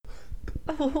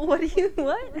What?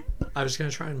 I was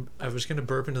gonna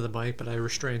burp into the mic, but I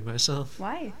restrained myself.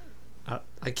 Why?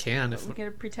 I can if. We're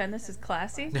gonna pretend this is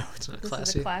classy? No, it's not classy. This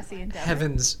is a classy endeavor.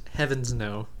 Heavens,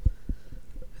 no.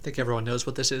 I think everyone knows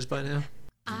what this is by now.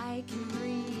 I can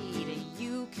read,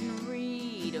 you can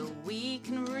read, we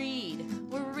can read.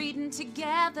 We're reading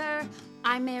together.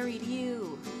 I married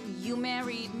you, you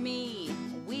married me.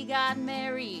 We got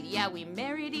married, yeah, we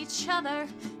married each other.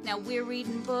 Now we're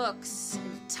reading books,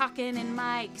 talking in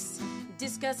mics,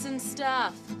 discussing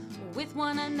stuff with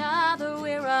one another.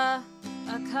 We're a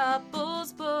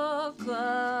couples book club.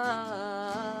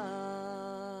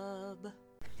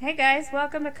 Hey guys,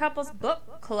 welcome to Couples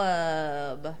Book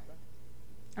Club.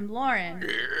 I'm Lauren.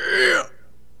 Yeah.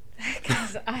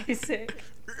 Because Isaac.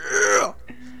 Yeah.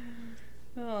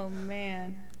 Oh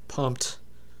man. Pumped.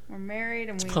 We're married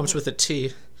and we Pumped with a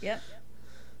T. Yep.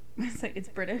 It's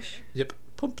British. Yep.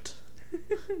 Pumped.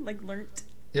 Like learnt.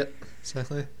 Yep.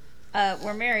 Exactly.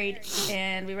 We're married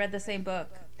and we read the same book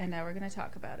and now we're gonna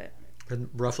talk about it. In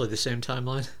roughly the same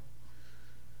timeline.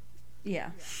 Yeah.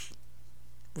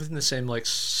 Within the same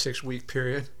 6-week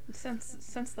period.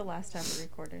 Since the last time we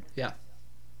recorded. Yeah.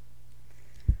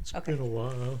 It's Okay. been a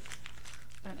while.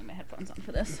 I don't need my headphones on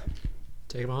for this.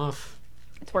 Take them off.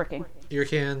 It's working. Ear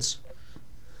cans.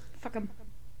 Fuck them.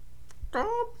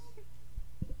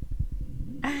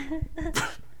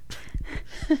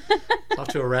 Off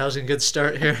to a rousing good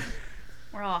start here.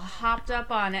 We're all hopped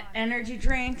up on energy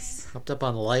drinks. Hopped up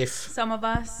on life. Some of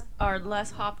us are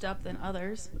less hopped up than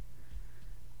others.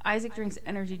 Isaac drinks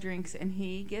energy drinks and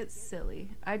he gets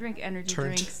silly. I drink energy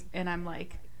drinks and I'm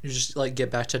like... You just get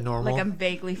back to normal. Like I'm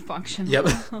vaguely functional. Yep.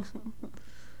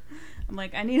 I'm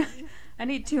like, I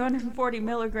need 240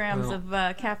 milligrams of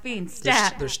caffeine.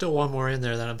 Stat. There's still one more in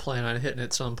there that I'm planning on hitting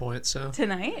at some point, so...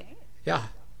 Tonight? Yeah. I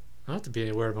don't have to be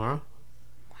anywhere tomorrow.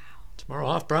 Wow. Tomorrow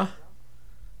off, bruh.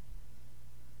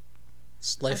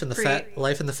 It's life in the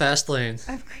fast lane.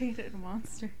 I've created a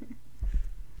monster.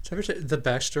 Did I ever tell you the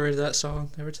backstory to that song?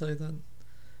 Ever tell you that?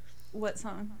 What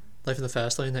song? Life in the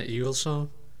Fast Lane, that Eagles song?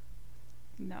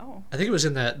 No. I think it was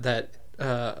in that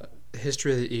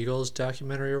History of the Eagles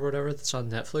documentary or whatever that's on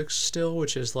Netflix still,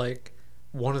 which is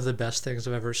one of the best things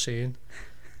I've ever seen.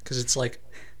 Because it's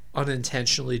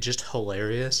unintentionally just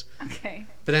hilarious. Okay.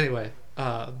 But anyway,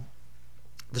 the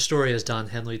story as Don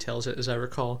Henley tells it, as I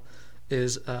recall,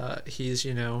 is he's,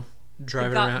 driving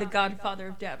around. The godfather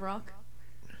of Dad Rock.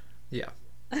 Yeah.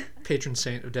 Patron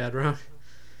saint of Dad Rock.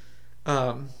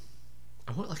 I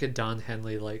want a Don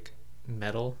Henley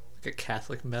medal, a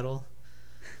Catholic medal.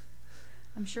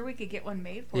 I'm sure we could get one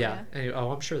made for Yeah. you. Anyway,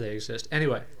 I'm sure they exist.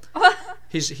 Anyway,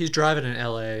 he's driving in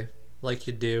L.A. like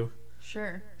you do.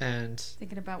 Sure. And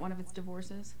thinking about one of its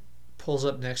divorces. Pulls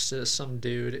up next to some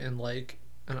dude in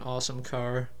an awesome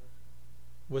car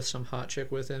with some hot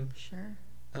chick with him. Sure.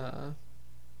 I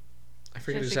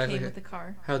forget exactly with the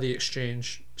car. how the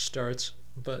exchange starts,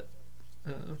 but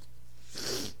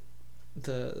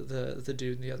the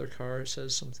dude in the other car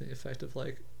says something effective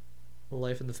like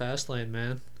 "Life in the fast lane,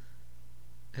 man,"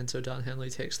 and so Don Henley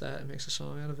takes that and makes a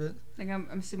song out of it. I'm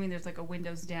assuming there's a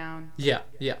windows down. Yeah,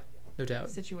 no doubt.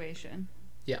 Situation.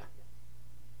 Yeah.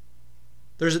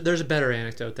 There's a better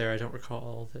anecdote there. I don't recall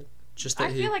all of it. Just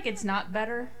that I feel like it's not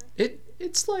better.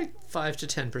 It's 5 to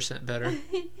 10% better.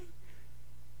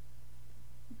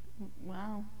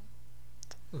 Wow.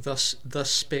 Thus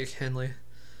spake Henley.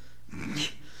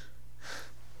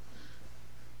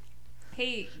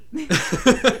 Hey,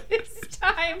 it's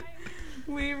time.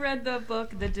 We read the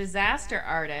book The Disaster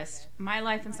Artist, My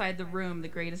Life Inside the Room, the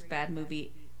greatest bad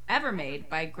movie ever made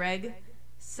by Greg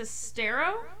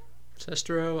Sestero?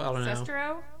 Sestero? I don't know.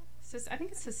 Sestero? I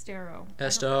think it's Sestero.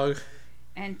 S-Dog.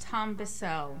 And Tom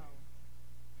Bissell.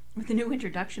 With a new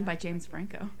introduction by James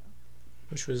Franco.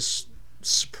 Which was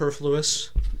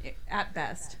superfluous. At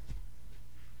best.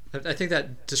 I think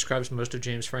that describes most of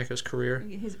James Franco's career.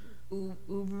 His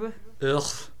oeuvre. Ugh.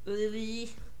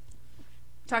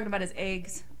 Talking about his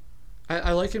eggs.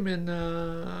 I like him in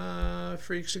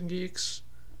Freaks and Geeks.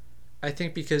 I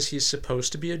think because he's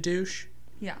supposed to be a douche.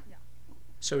 Yeah.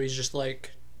 So he's just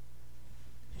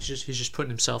he's just putting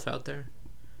himself out there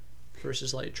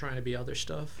versus trying to be other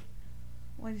stuff.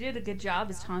 Well, he did a good job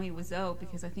as Tommy Wiseau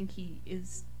because I think he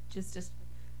is just a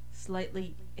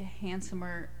slightly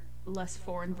handsomer, less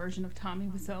foreign version of Tommy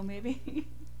Wiseau, maybe.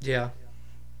 Yeah.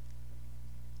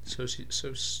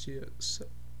 Sociopath.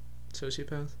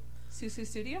 Susu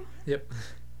Studio? Yep.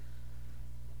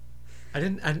 I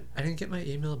didn't get my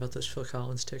email about those Phil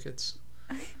Collins tickets.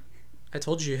 I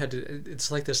told you had to. It's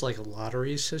this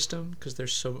lottery system because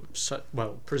there's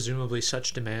presumably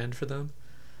such demand for them.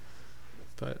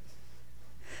 But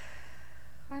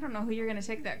don't know who you're gonna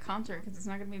take that concert because it's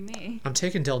not gonna be me. I'm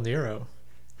taking Del Niro.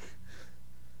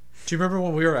 Do you remember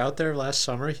when we were out there last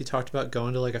summer? He talked about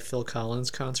going to like a Phil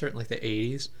Collins concert in like the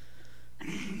 80s. I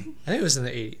think it was in the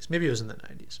 80s. Maybe it was in the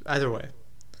 90s. Either way.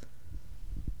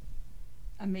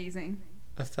 Amazing.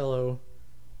 A fellow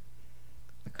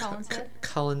Collins head?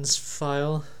 Collins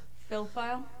file. Phil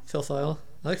file? Phil file.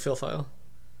 I like Phil file.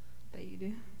 Bet you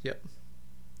do. Yep.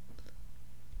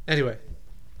 Anyway,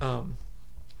 that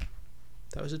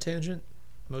was a tangent.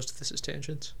 Most of this is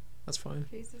tangents. That's fine.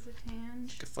 Faces a tang.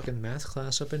 Like a fucking math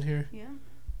class up in here. Yeah.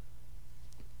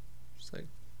 It's like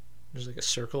there's like a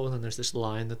circle and then there's this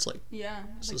line that's like Yeah.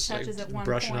 It So like it's touches like at one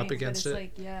brushing point, up against but it's it.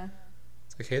 like, yeah.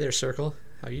 it's like, hey there, circle.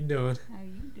 How you doing? How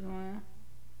you doing?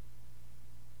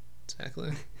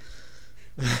 Exactly.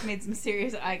 Made some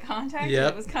serious eye contact. Yep.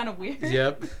 That was kind of weird.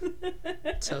 Yep.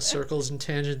 That's how circles and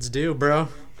tangents do, bro.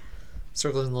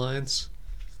 Circles and lines.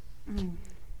 Mm.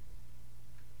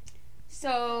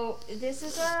 So this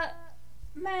is a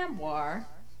memoir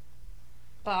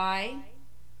by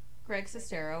Greg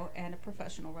Sestero and a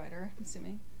professional writer, I'm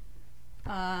assuming,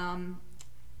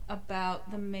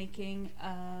 about the making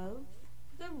of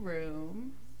The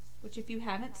Room, which if you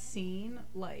haven't seen,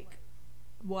 like,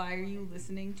 why are you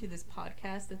listening to this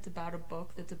podcast that's about a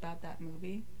book that's about that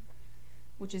movie,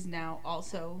 which is now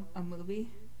also a movie?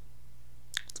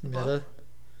 It's meta.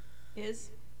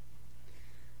 Is.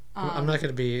 I'm not going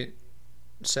to be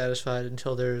satisfied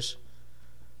until there's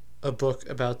a book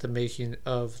about the making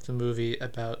of the movie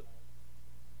about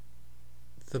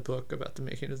the book about the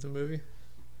making of the movie.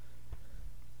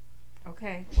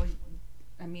 Okay, well,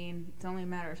 I mean, it's only a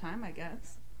matter of time, I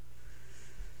guess.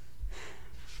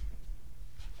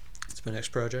 It's my next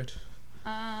project.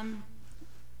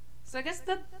 So I guess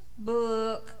the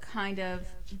book kind of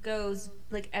goes,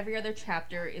 like, every other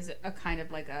chapter is a kind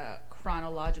of like a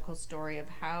chronological story of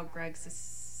how Greg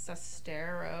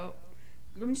Sestero,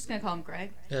 I'm just gonna call him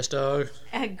Greg. Yes, dog.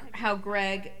 How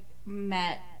Greg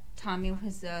met Tommy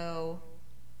Wiseau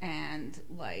and,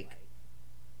 like,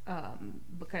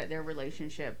 because their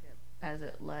relationship as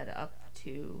it led up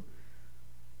to,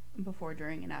 before,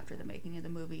 during, and after the making of the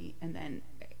movie, and then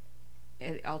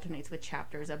it alternates with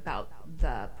chapters about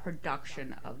the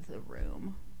production of The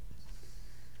Room,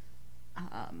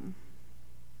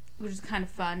 which is kind of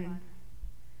fun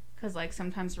because, like,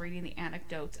 sometimes reading the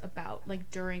anecdotes about, like,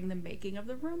 during the making of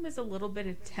The Room is a little bit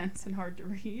intense and hard to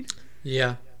read.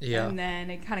 Yeah. And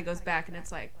then it kind of goes back and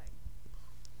it's like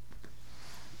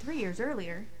 3 years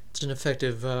earlier. It's an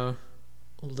effective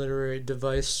literary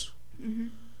device. Mm-hmm.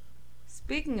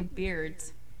 Speaking of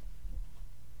beards,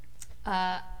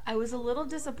 I was a little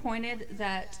disappointed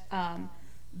that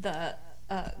the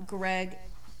Greg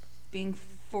being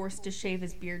forced to shave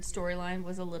his beard storyline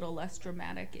was a little less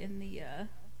dramatic in the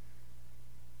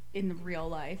real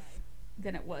life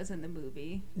than it was in the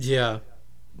movie. Yeah.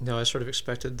 No, I sort of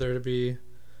expected there to be...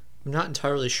 I'm not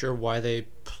entirely sure why they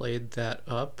played that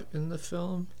up in the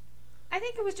film. I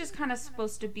think it was just kind of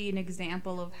supposed to be an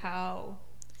example of how...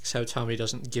 It's how Tommy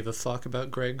doesn't give a fuck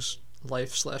about Greg's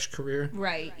life/career.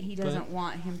 Right. He doesn't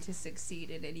want him to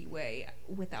succeed in any way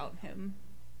without him,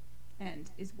 and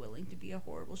is willing to be a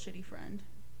horrible, shitty friend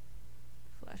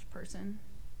 / person.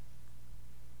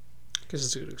 Because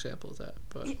it's a good example of that,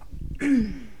 but...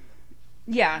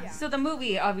 Yeah, so the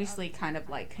movie obviously kind of,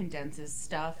 like, condenses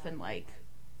stuff and, like,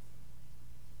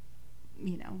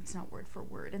 you know, it's not word for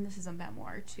word, and this is a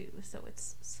memoir too, so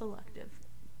it's selective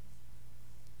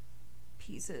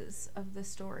pieces of the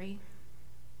story.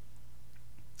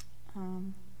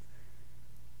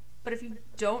 But if you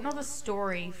don't know the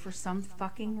story for some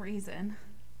fucking reason,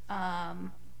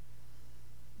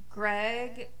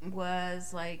 Greg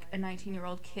was like a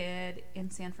 19-year-old kid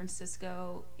in San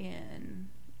Francisco in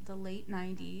the late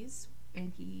 90s,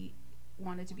 and he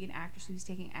wanted to be an actor, so he was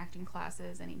taking acting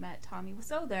classes, and he met Tommy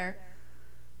Wiseau there,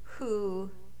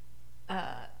 who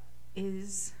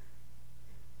is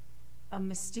a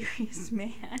mysterious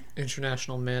man.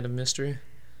 International man of mystery.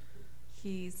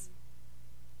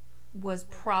 Was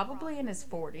probably in his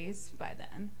 40s by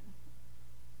then.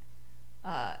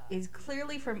 Is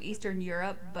clearly from Eastern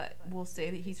Europe, but we'll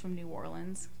say that he's from New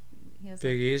Orleans. He has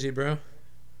Big Easy, bro.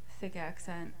 thick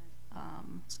accent.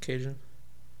 It's Cajun.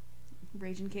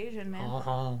 Raging Cajun, man.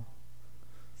 Uh-huh.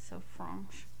 So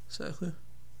French. Exactly.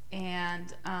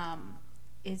 And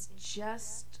is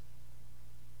just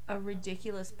a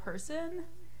ridiculous person,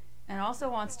 and also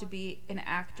wants to be an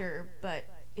actor, but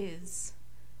is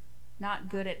not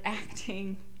good at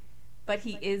acting, but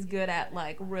he is good at,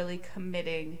 like, really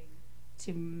committing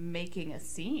to making a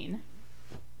scene.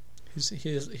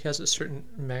 He has a certain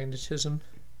magnetism.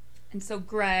 And so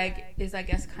Greg is, I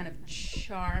guess, kind of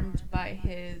charmed by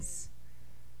his,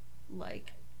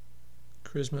 like,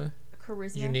 Charisma,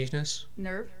 charisma, uniqueness,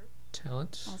 nerve,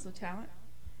 talent. also talent.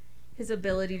 His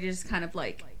ability to just kind of,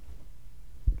 like,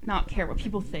 not care what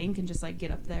people think and just, like, get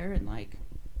up there and, like,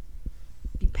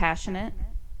 be passionate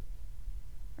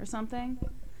or something.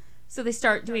 So they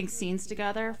start doing scenes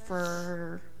together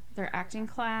for their acting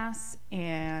class,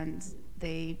 and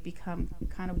they become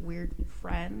kind of weird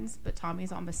friends, but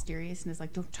Tommy's all mysterious and is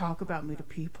like, don't talk about me to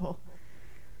people.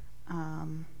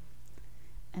 And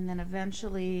then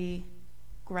eventually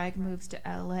Greg moves to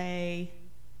LA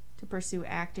to pursue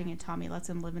acting, and Tommy lets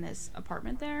him live in his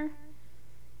apartment there.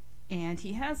 And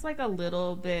he has like a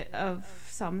little bit of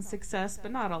some success,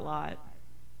 but not a lot.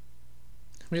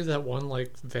 Maybe that one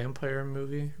like vampire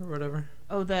movie or whatever.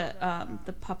 Oh,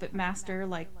 the Puppet Master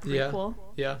like prequel.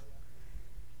 Yeah.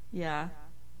 Yeah.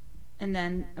 And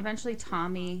then eventually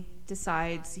Tommy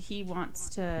decides he wants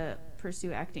to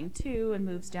pursue acting too and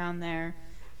moves down there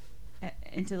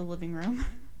into the living room.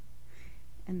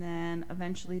 And then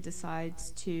eventually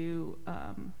decides to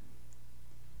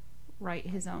write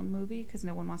his own movie because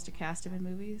no one wants to cast him in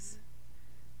movies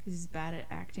because he's bad at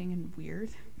acting and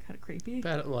weird, kind of creepy.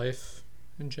 Bad at life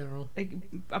in general. Like,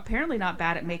 apparently not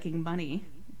bad at making money.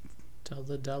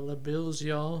 Dollar bills,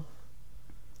 y'all.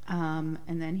 And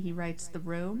then he writes The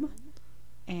Room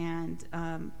and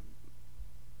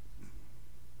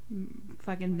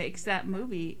fucking makes that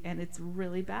movie, and it's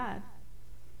really bad.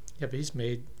 Yeah, but he's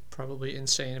made probably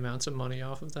insane amounts of money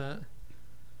off of that.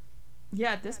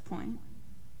 Yeah, at this point.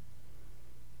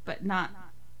 But not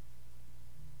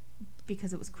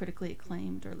because it was critically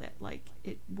acclaimed or that, like,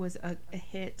 it was a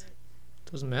hit.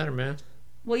 Doesn't matter, man.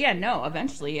 Well, yeah, no,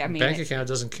 eventually. I mean, bank account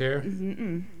doesn't care.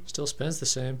 Mm-mm. Still spends the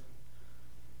same.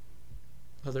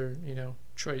 Other,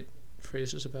 trite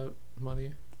phrases about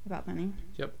money. About money.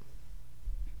 Yep.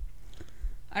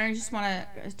 I don't just want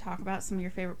to talk about some of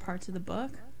your favorite parts of the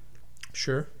book.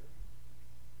 Sure.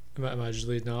 Am I just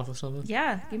leading off with something?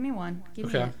 Yeah, give me one. Give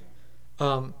me Okay.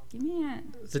 it. Give me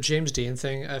it. The James Dean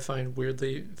thing I find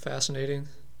weirdly fascinating.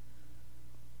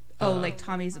 Oh, like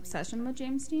Tommy's obsession with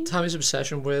James Dean? Tommy's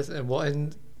obsession with,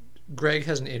 and Greg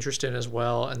has an interest in as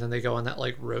well, and then they go on that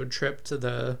like road trip to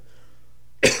the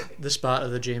spot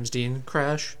of the James Dean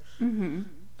crash. Mm-hmm.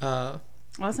 Well,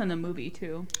 that's in the movie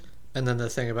too. And then the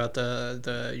thing about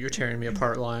the "you're tearing me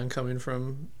apart" line coming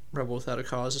from Rebel Without a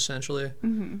Cause, essentially.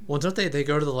 Mm-hmm. Well, don't they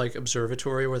go to the like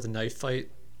observatory where the knife fight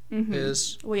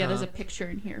is? Well, yeah, there's a picture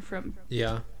in here from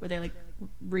where they like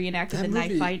reenacted That the knife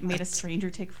movie- fight and made a stranger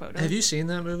take photos. Have you seen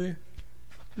that movie?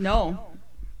 No.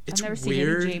 It's I've never seen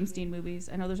weird any James Dean movies.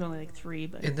 I know there's only like 3,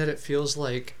 but in that it feels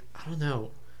like, I don't know,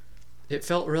 it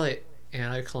felt really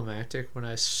anticlimactic when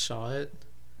I saw it.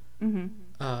 Mm-hmm.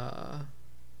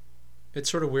 It's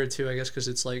sort of weird too, I guess, because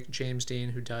it's like James Dean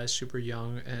who dies super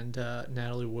young, and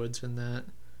Natalie Wood's in that,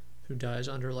 who dies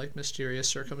under like mysterious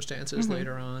circumstances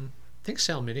later on. I think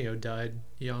Sal Mineo died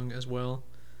young as well.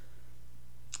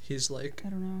 He's like I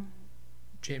don't know.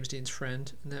 James Dean's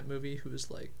friend in that movie, who was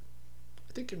like,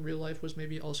 I think in real life was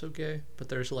maybe also gay, but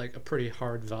there's like a pretty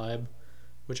hard vibe,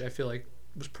 which I feel like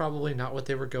was probably not what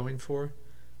they were going for,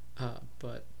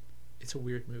 but it's a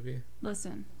weird movie.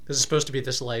 Listen. Because it's supposed to be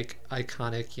this like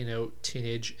iconic,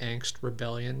 teenage angst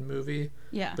rebellion movie.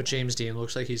 Yeah. But James Dean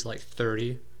looks like he's like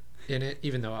 30 in it,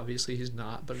 even though obviously he's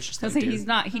not. But it's just I like, was like, dude. he's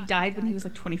not. He died when he was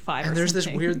like 25 And or there's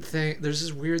something. this weird thing. There's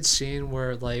this weird scene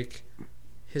where like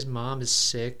his mom is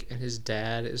sick and his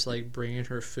dad is like bringing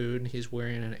her food and he's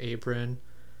wearing an apron,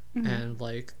 and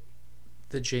like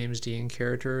the James Dean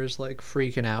character is like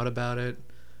freaking out about it,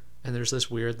 and there's this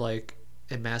weird like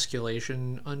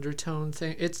emasculation undertone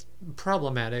thing. It's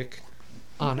problematic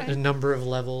on a number of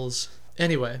levels.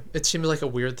 Anyway, it seems like a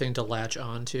weird thing to latch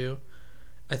on to.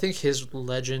 I think his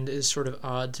legend is sort of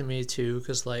odd to me too,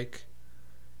 because like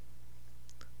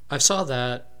I saw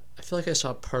that. I feel like I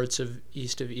saw parts of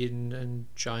East of Eden and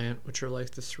Giant, which are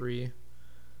like the 3.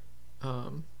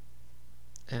 I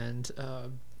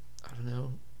don't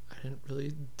know. I didn't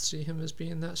really see him as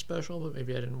being that special, but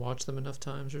maybe I didn't watch them enough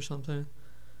times or something.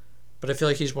 But I feel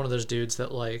like he's one of those dudes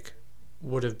that like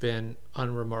would have been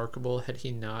unremarkable had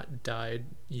he not died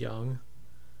young.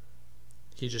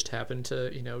 He just happened to,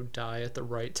 die at the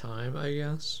right time, I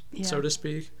guess, so to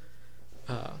speak.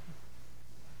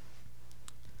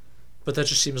 But that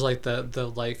just seems like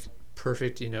the like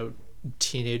perfect,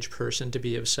 teenage person to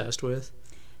be obsessed with.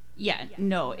 Yeah,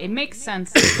 no, it makes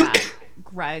sense that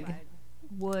Greg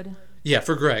would. Yeah,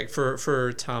 for Greg.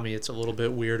 For Tommy, it's a little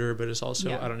bit weirder, but it's also,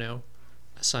 Yeah. I don't know,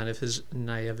 a sign of his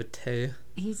naivete.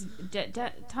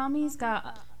 Tommy's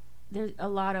got there's a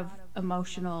lot of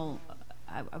emotional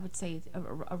I would say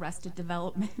Arrested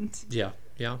Development. Yeah,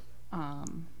 yeah.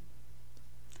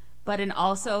 But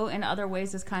also in other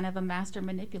ways is kind of a master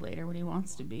manipulator when he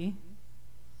wants to be.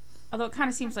 Although it kind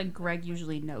of seems like Greg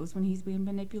usually knows when he's being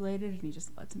manipulated and he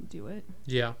just lets him do it.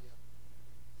 Yeah.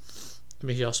 I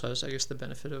mean, he also has, I guess, the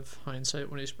benefit of hindsight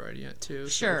when he's writing it, too.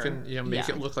 Sure. So he can, make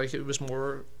it look like it was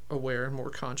more aware and more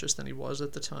conscious than he was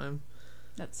at the time.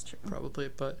 That's true.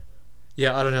 Probably, but...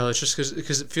 Yeah, I don't know. It's just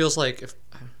because it feels like... it's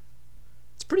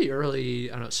pretty early.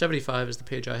 I don't know, 75 is the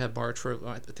page I have marked for,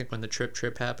 I think, when the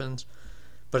trip happens.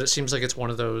 But it seems like it's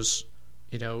one of those,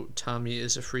 Tommy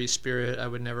is a free spirit. I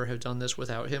would never have done this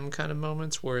without him kind of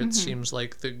moments where it seems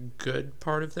like the good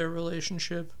part of their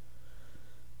relationship.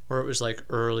 Where it was like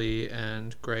early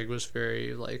and Greg was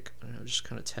very like, I don't know, just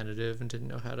kind of tentative and didn't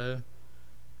know how to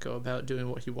go about doing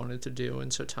what he wanted to do.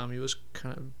 And so Tommy was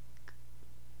kind of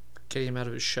getting him out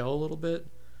of his shell a little bit.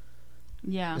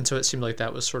 Yeah. And so it seemed like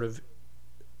that was sort of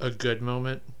a good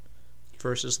moment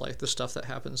versus like the stuff that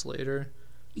happens later.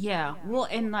 Yeah. Well,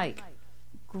 and like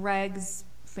Greg's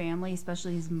family,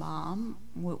 especially his mom,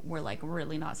 were like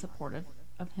really not supportive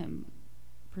of him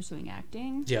pursuing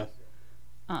acting. Yeah.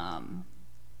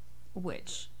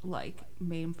 Which like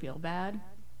made him feel bad.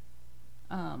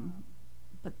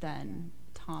 But then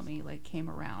Tommy like came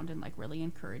around and like really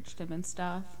encouraged him and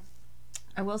stuff.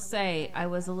 I will say I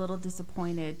was a little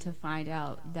disappointed to find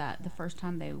out that the first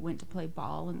time they went to play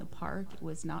ball in the park, it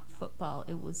was not football,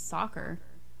 it was soccer.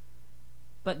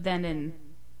 But then in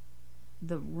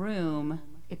the room,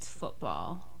 it's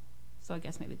football. So I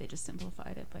guess maybe they just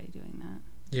simplified it by doing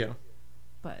that. Yeah.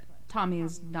 But Tommy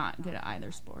is not good at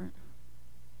either sport.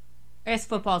 I guess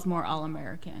football is more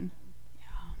all-American.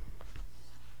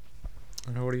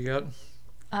 I know, what do you got?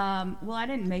 Well, I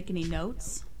didn't make any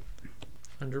notes.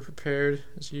 Underprepared,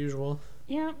 as usual.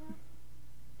 Yep.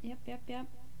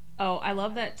 Oh, I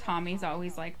love that Tommy's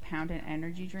always, like, pounding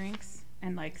energy drinks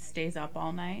and, like, stays up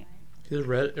all night. He's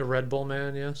a Red Bull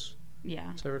man, yes?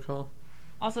 Yeah. As I recall.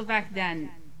 Also, back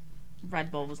then, Red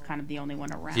Bull was kind of the only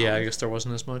one around. Yeah, I guess there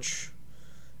wasn't as much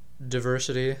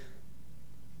diversity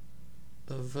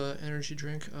of energy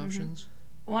drink options.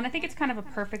 Well, and I think it's kind of a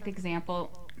perfect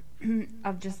example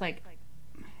of just like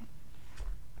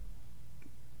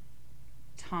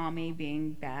Tommy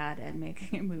being bad at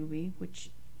making a movie, which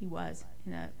he was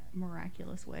in a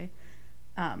miraculous way.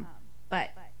 But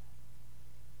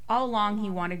all along he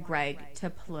wanted Greg to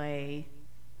play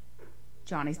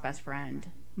Johnny's best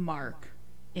friend, Mark,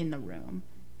 in the room.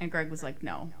 And Greg was like,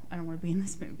 no, I don't want to be in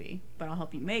this movie, but I'll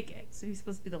help you make it. So he's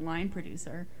supposed to be the line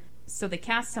producer. So they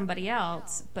cast somebody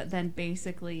else, but then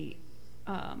basically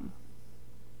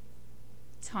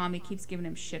Tommy keeps giving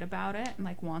him shit about it and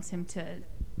like wants him to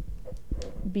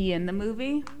be in the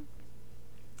movie.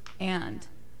 And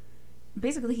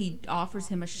basically he offers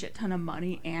him a shit ton of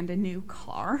money and a new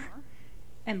car.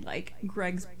 And like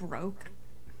Greg's broke,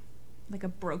 like a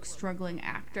broke struggling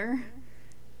actor.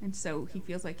 And so he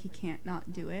feels like he can't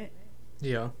not do it.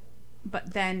 Yeah.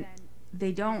 But then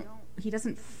he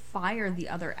doesn't fire the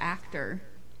other actor.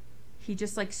 He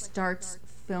just like starts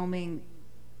filming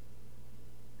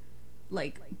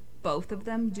like both of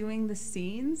them doing the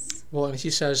scenes. Well, and he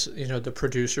says, the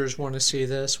producers want to see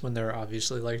this when there are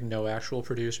obviously like no actual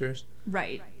producers.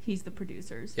 Right. He's the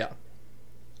producers. Yeah.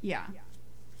 Yeah.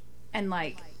 And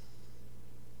like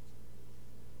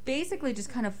basically just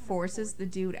kind of forces the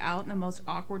dude out in the most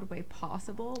awkward way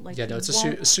possible. Like, yeah, no, it's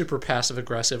a super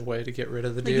passive-aggressive way to get rid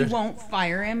of the dude. He won't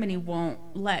fire him, and he won't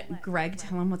let Greg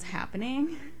tell him what's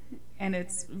happening. And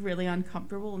it's really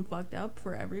uncomfortable and fucked up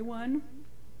for everyone.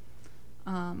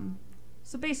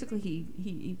 So basically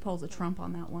he pulls a Trump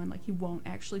on that one. Like, he won't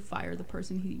actually fire the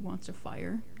person he wants to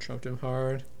fire. Trumped him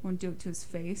hard. Won't do it to his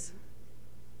face.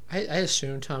 I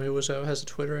assume Tommy Wiseau has a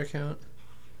Twitter account.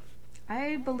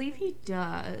 I believe he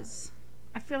does.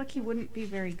 I feel like he wouldn't be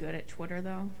very good at Twitter,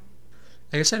 though.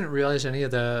 I guess I didn't realize any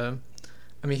of the...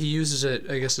 I mean, he uses it,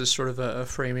 I guess, as sort of a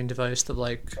framing device to,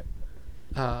 like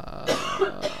Talented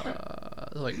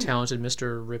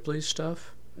Mr. Ripley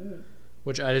stuff,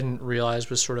 which I didn't realize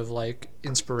was sort of, like,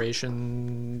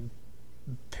 inspiration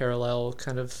parallel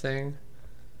kind of thing.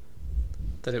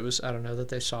 That it was, I don't know, that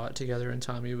they saw it together and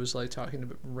Tommy was, like,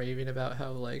 raving about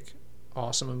how, like,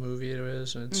 awesome a movie it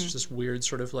is, and it's just this weird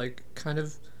sort of like kind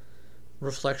of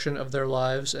reflection of their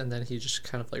lives, and then he just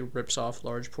kind of like rips off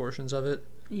large portions of it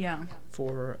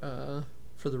for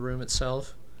the room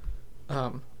itself,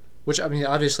 which I mean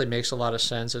obviously makes a lot of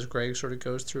sense as Greg sort of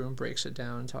goes through and breaks it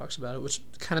down and talks about it, which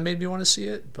kind of made me want to see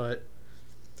it, but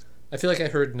I feel like I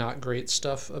heard not great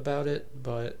stuff about it,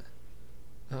 but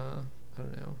I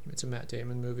don't know, it's a Matt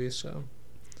Damon movie, so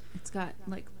it's got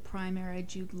like prime era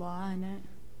Jude Law in it.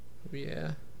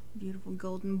 Yeah. Beautiful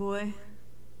golden boy.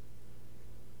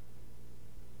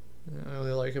 I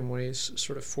only like him when he's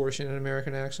sort of forcing an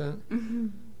American accent. Mm-hmm.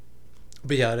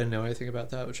 But yeah, I didn't know anything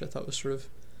about that, which I thought was sort of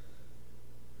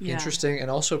Yeah. interesting,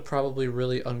 and also probably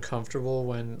really uncomfortable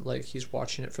when like he's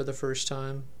watching it for the first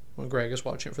time. When Greg is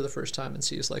watching it for the first time and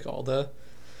sees like all the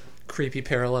creepy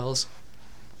parallels.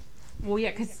 Well,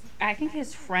 yeah, because I think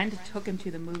his friend took him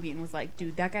to the movie and was like,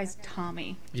 dude, that guy's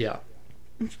Tommy. Yeah.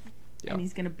 Yeah. And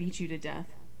he's going to beat you to death.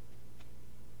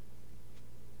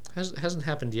 Hasn't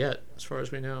happened yet, as far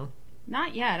as we know.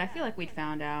 Not yet. I feel like we'd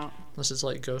found out. Unless it's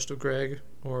like Ghost of Greg,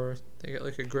 or they get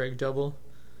like a Greg double.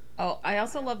 Oh, I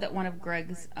also love that one of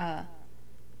Greg's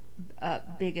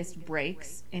biggest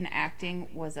breaks in acting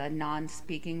was a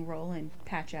non-speaking role in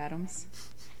Patch Adams.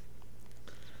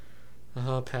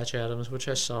 Patch Adams, which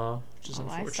I saw, which is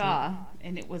unfortunate. I saw,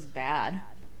 and it was bad.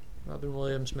 Robin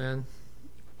Williams, man.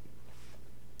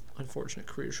 Unfortunate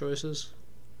career choices.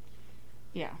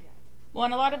 Yeah. Well,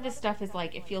 and a lot of this stuff is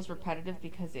like, it feels repetitive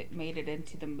because it made it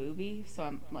into the movie, so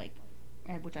I'm like,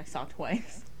 which I saw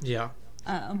twice. Yeah.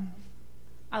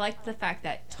 I liked the fact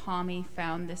that Tommy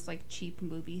found this like cheap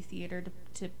movie theater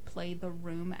to play The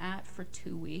Room at for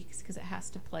 2 weeks, because it has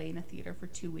to play in a theater for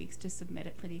 2 weeks to submit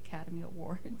it for the Academy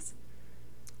Awards.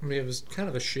 I mean, it was kind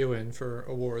of a shoo-in for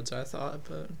awards, I thought,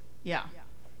 but... Yeah.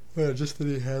 Well, just that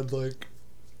he had, like,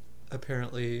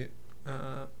 apparently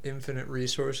infinite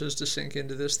resources to sink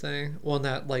into this thing. Well, and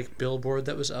that, like, billboard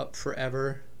that was up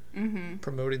forever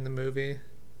promoting the movie.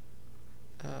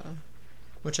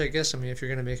 Which I guess, I mean, if you're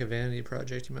going to make a vanity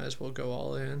project, you might as well go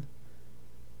all in.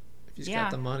 If he's got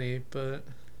the money, but...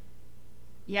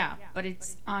 Yeah, but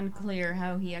it's unclear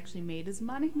how he actually made his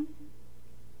money.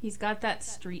 He's got that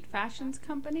street fashions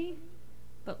company,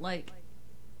 but, like...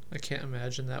 I can't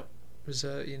imagine that was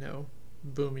a,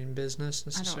 booming business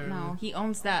necessarily. I don't know. He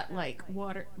owns that, like,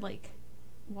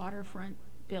 waterfront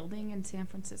building in San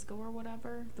Francisco or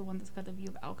whatever. The one that's got the view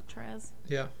of Alcatraz.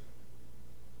 Yeah.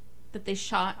 That they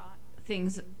shot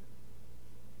things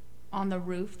on the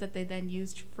roof that they then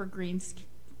used for green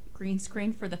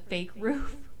screen for the fake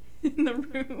roof in the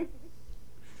room.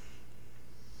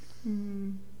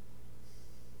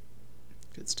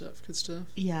 Good stuff, good stuff.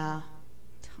 Yeah.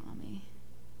 Tommy.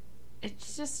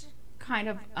 It's just kind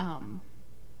of,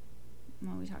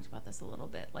 well, we talked about this a little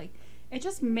bit. Like, it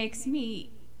just makes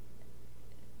me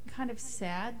kind of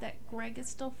sad that Greg is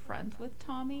still friends with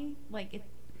Tommy. Like,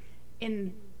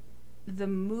 in the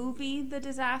movie The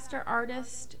Disaster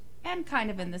Artist, and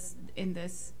kind of in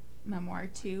this memoir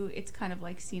too, it's kind of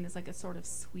like seen as like a sort of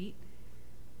sweet,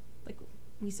 like,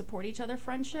 we support each other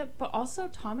friendship, but also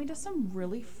Tommy does some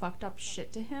really fucked up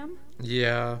shit to him.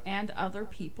 Yeah. And other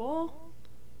people.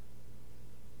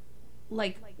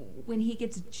 Like, when he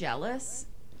gets jealous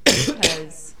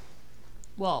because,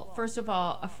 well, first of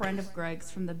all, a friend of Greg's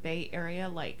from the Bay Area,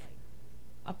 like,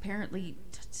 apparently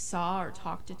saw or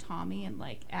talked to Tommy and,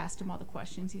 like, asked him all the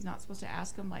questions he's not supposed to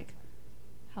ask him, like,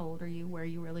 how old are you? Where are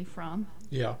you really from?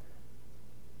 Yeah.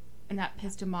 And that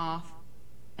pissed him off.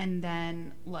 And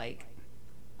then, like,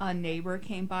 a neighbor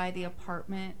came by the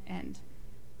apartment and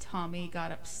Tommy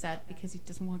got upset because he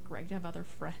doesn't want Greg to have other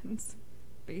friends,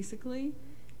 basically.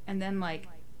 And then, like,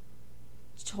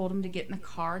 told him to get in the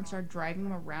car and started driving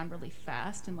him around really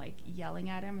fast and, like, yelling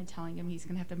at him and telling him he's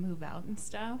going to have to move out and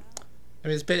stuff. I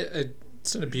mean,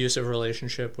 it's an abusive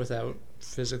relationship without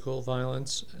physical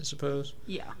violence, I suppose.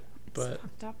 Yeah. But it's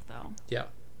fucked up, though. Yeah.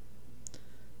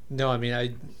 No, I mean,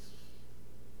 I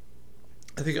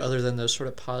think other than those sort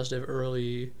of positive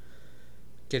early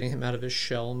getting him out of his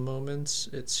shell moments,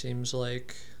 it seems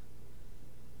like,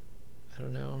 I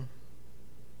don't know,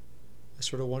 I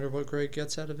sort of wonder what Greg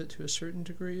gets out of it to a certain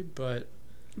degree, but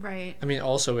right. I mean,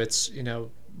 also it's,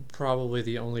 probably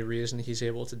the only reason he's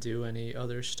able to do any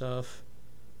other stuff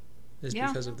is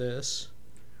because of this.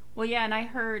 Well, yeah, and I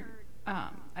heard,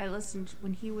 I listened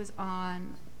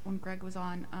when Greg was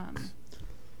on,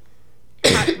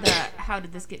 How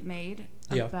Did This Get Made?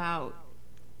 About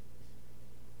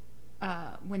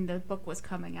when the book was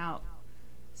coming out.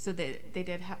 So they did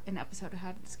an episode of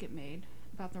How Did This Get Made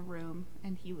about The Room,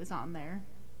 and he was on there.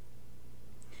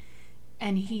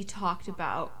 And he talked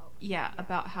about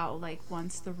how, like,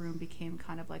 once The Room became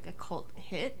kind of like a cult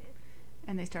hit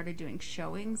and they started doing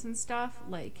showings and stuff,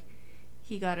 like,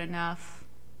 he got enough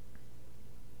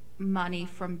money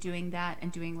from doing that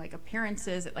and doing, like,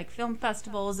 appearances at, like, film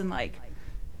festivals and, like,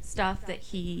 stuff that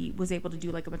he was able to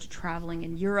do, like, a bunch of traveling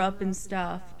in Europe and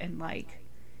stuff, and, like,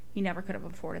 he never could have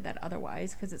afforded that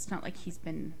otherwise, because it's not like he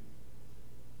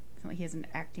has an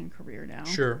acting career now.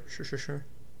 Sure.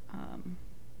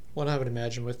 Well, I would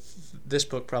imagine with this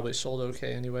book probably sold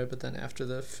okay anyway, but then after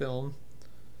the film,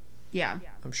 Yeah.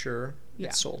 I'm sure Yeah.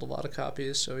 it sold a lot of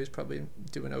copies, so he's probably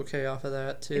doing okay off of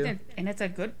that too. And it's a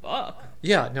good book.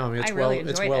 Yeah, no, I mean I really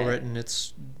it's enjoyed well it. written,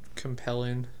 it's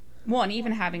compelling. Well, and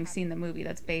even having seen the movie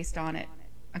that's based on it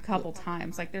a couple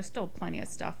times, like there's still plenty of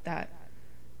stuff that,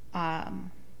 I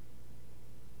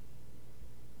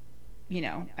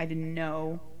didn't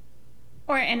know,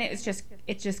 and it's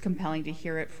just compelling to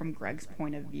hear it from Greg's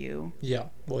point of view, Yeah,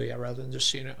 well, yeah, rather than just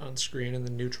seeing it on screen in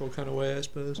the neutral kind of way, I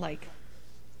suppose. like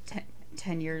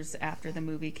 10 years after the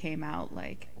movie came out,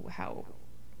 like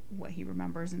what he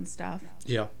remembers and stuff.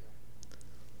 Yeah,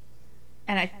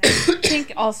 And I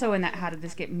think also in that How Did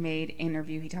This Get Made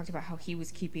interview, he talked about how he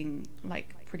was keeping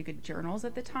like pretty good journals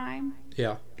at the time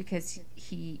yeah, because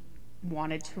he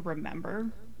wanted to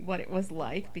remember what it was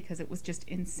like, because it was just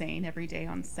insane every day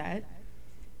on set.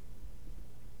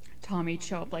 Tommy'd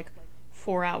show up like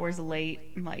 4 hours late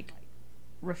and like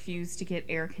refused to get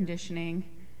air conditioning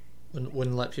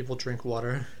wouldn't let people drink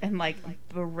water. and like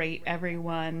berate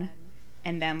everyone.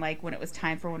 And then like when it was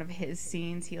time for one of his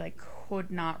scenes, he like could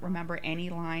not remember any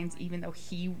lines even though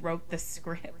he wrote the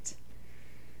script.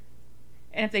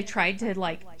 And if they tried to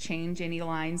like change any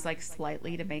lines like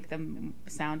slightly to make them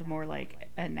sound more like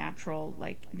a natural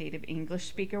like native English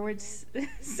speaker would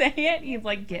say it, he'd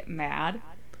like get mad.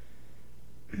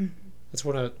 That's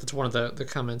one of the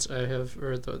comments I have,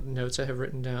 or the notes I have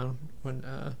written down when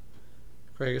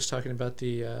Greg is talking about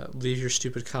the leave your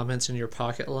stupid comments in your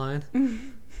pocket line.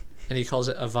 And he calls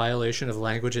it a violation of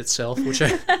language itself, which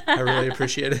I really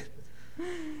appreciated.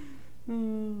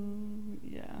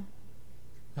 Yeah.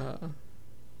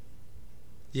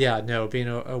 Yeah, no, being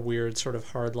a weird sort of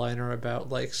hardliner about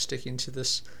like sticking to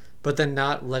this, but then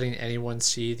not letting anyone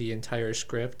see the entire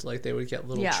script. Like they would get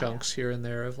little Yeah. chunks here and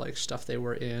there of like stuff they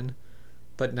were in,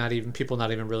 but not even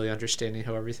really understanding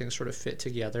how everything sort of fit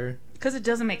together. Because it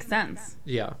doesn't make sense.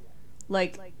 Yeah,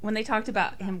 Like when they talked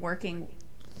about him working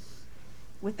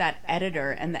with that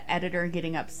editor and the editor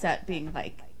getting upset, being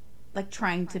like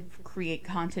trying to create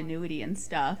continuity and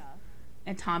stuff,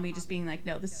 and Tommy just being like,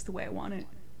 no, this is the way I want it.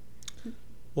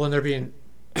 well, and there being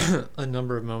a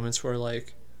number of moments where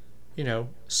like,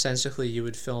 sensically you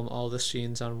would film all the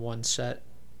scenes on one set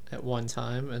at one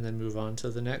time and then move on to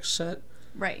the next set.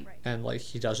 Right. And like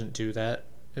he doesn't do that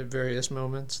at various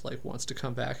moments, like wants to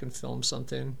come back and film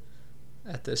something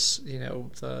at this,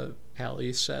 the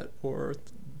alley set or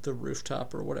the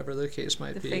rooftop or whatever the case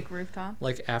might The be. fake rooftop.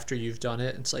 Like after you've done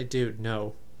it, it's like, dude,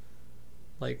 no.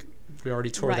 Like we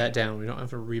already tore Right. that down. We don't have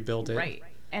to rebuild it. Right.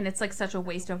 And it's like such a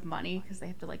waste of money because they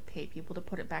have to like pay people to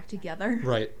put it back together.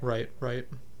 Right.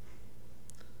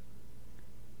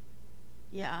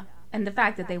 Yeah. And the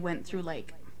fact that they went through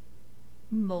like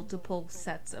multiple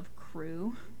sets of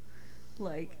crew,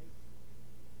 like,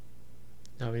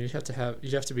 I mean, you'd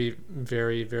have to be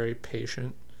very, very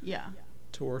patient yeah.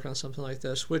 to work on something like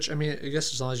this, which, I mean, I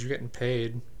guess as long as you're getting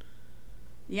paid,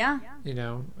 Yeah.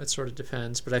 it sort of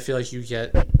depends. But I feel like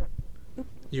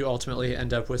you ultimately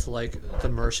end up with like the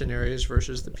mercenaries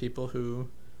versus the people who,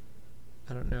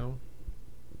 I don't know,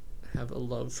 have a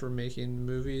love for making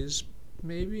movies,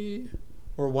 maybe,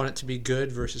 or want it to be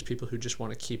good versus people who just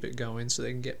want to keep it going so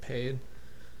they can get paid.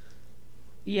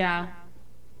 Yeah.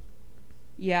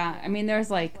 Yeah. I mean, there's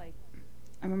like,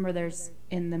 I remember there's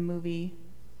in the movie,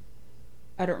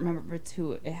 I don't remember if it's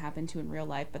who it happened to in real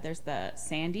life, but there's the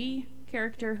Sandy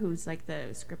character who's like the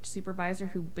script supervisor,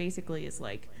 who basically is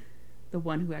like the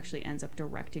one who actually ends up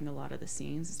directing a lot of the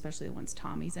scenes, especially the ones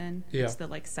Tommy's in. Yeah. It's the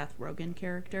like Seth Rogen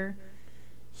character.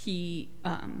 He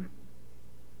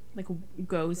like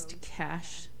goes to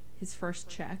cash his first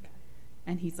check,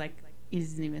 and he's like, he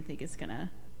doesn't even think it's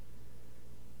gonna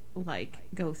like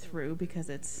go through because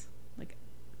it's like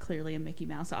clearly a Mickey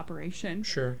Mouse operation.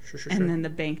 Sure. And then the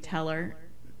bank teller,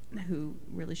 who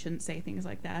really shouldn't say things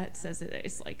like that, says that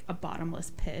it's like a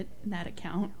bottomless pit in that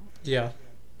account. Yeah.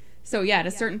 So yeah, at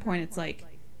a certain point, it's like,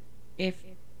 if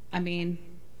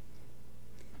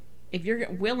you're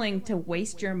willing to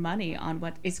waste your money on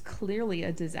what is clearly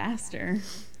a disaster.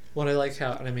 Well, I like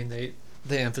how, and I mean, they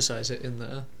emphasize it in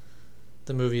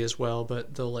the movie as well,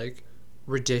 but the like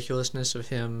ridiculousness of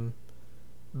him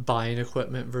buying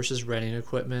equipment versus renting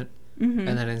equipment, and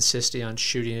then insisting on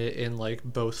shooting it in like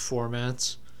both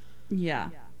formats. Yeah.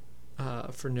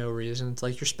 For no reason. It's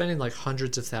like you're spending like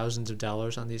hundreds of thousands of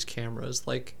dollars on these cameras.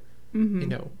 Like,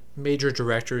 major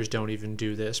directors don't even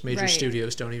do this. Major Right.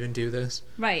 studios don't even do this.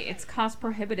 Right. It's cost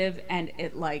prohibitive, and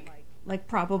it like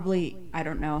probably, I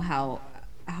don't know how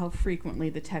frequently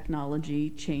the technology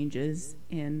changes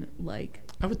in like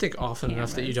I would think often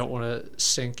enough that you cameras. don't want to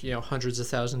sink, hundreds of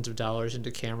thousands of dollars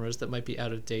into cameras that might be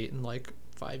out of date in like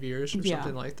 5 years or Yeah.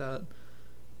 something like that.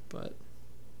 But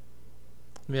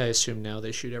I mean, I assume now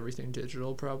they shoot everything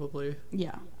digital probably,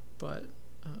 Yeah. but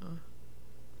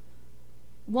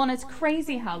Well, and it's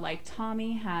crazy how like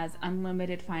Tommy has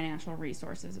unlimited financial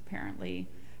resources apparently,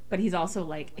 but he's also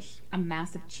like a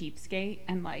massive cheapskate,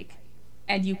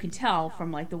 and you can tell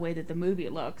from like the way that the movie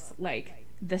looks, like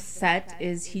the set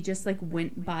is he just like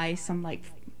went by some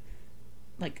like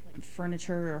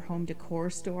furniture or home decor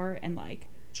store and like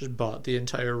just bought the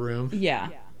entire room. yeah,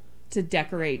 to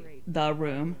decorate the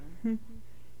room.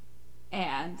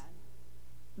 And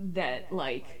that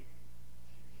like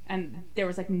and there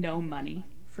was like no money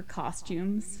for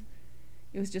costumes.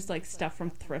 It was just like stuff from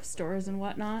thrift stores and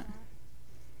whatnot.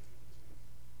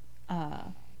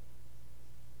 And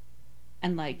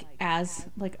like as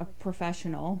like a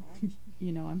professional,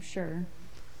 I'm sure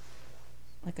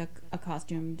like a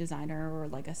costume designer or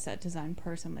like a set design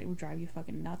person like would drive you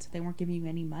fucking nuts if they weren't giving you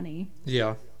any money.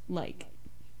 Yeah. Like,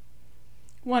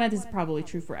 one, it is probably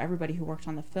true for everybody who worked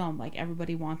on the film. Like,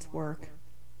 everybody wants work.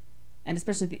 And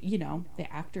especially, the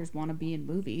actors want to be in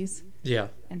movies. Yeah.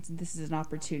 And this is an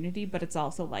opportunity, but it's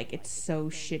also, like, it's so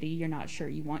shitty, you're not sure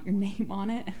you want your name on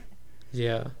it.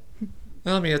 Yeah.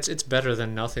 Well, I mean, it's better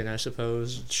than nothing, I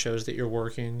suppose. It shows that you're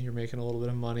working, you're making a little bit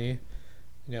of money.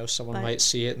 Someone But- might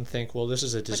see it and think, well, this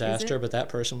is a disaster, but that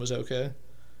person was okay.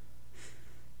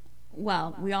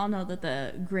 Well, we all know that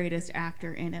the greatest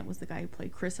actor in it was the guy who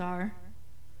played Chris R.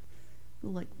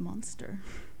 Like, monster.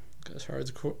 That's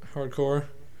hardcore.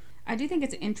 I do think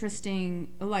it's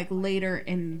interesting, like later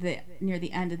near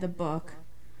the end of the book,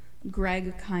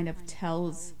 Greg kind of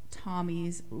tells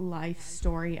Tommy's life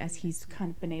story as he's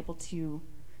kind of been able to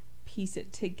piece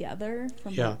it together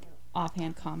from Yeah. like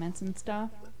offhand comments and stuff.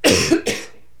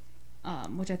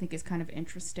 Which I think is kind of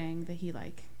interesting that he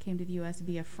like came to the U.S.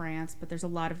 via France, but there's a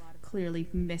lot of clearly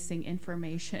missing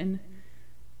information.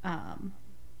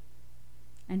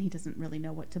 And he doesn't really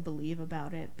know what to believe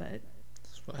about it, but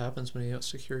That's what happens when you don't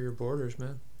secure your borders,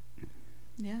 man.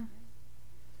 yeah.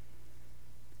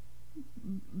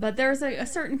 But there's a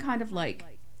certain kind of like,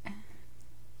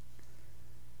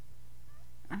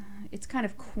 it's kind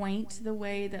of quaint the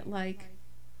way that like,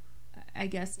 I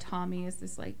guess Tommy is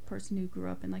this like person who grew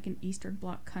up in like an Eastern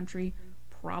Bloc country,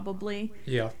 probably,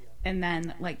 Yeah. and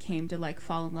then like came to like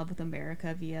fall in love with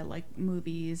America via like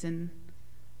movies, and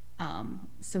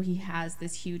so he has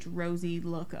this huge rosy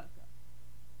view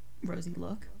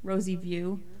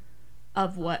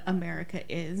of what America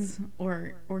is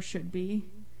or should be.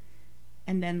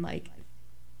 And then like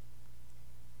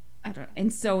I don't,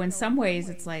 and so in some ways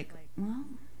it's like, well,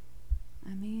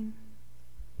 I mean,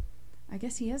 I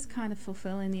guess he is kind of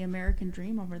fulfilling the American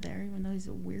dream over there, even though he's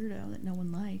a weirdo that no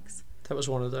one likes. That was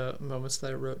one of the moments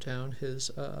that I wrote down,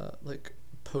 his like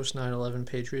post 9/11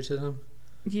 patriotism.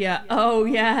 Yeah. Oh,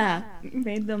 yeah. He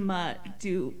made them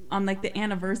do on like the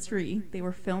anniversary they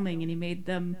were filming, and he made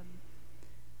them.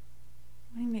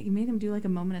 What did he make? He made them do like a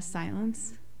moment of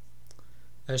silence.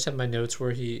 I just have my notes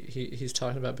where he's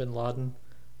talking about Bin Laden,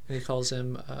 and he calls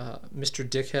him Mr.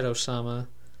 Dickhead Osama,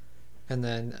 and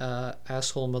then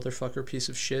asshole motherfucker piece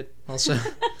of shit also,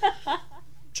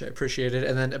 which I appreciated.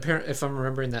 And then apparently, if I'm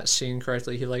remembering that scene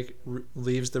correctly, he like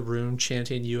leaves the room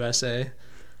chanting USA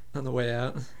on the way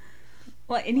out.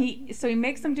 Well, and he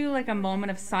makes them do like a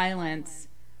moment of silence,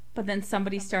 but then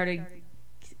somebody started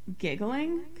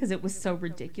giggling because it was so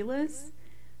ridiculous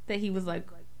that he was like,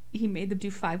 he made them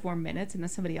do 5 more minutes, and then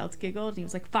somebody else giggled, and he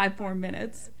was like 5 more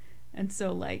minutes, and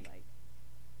so like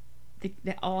they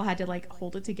all had to like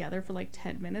hold it together for like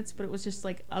 10 minutes, but it was just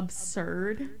like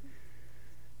absurd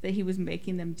that he was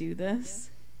making them do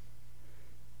this.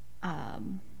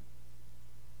 And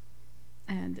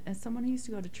as someone who used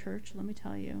to go to church, let me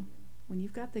tell you, when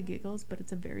you've got the giggles, but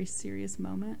it's a very serious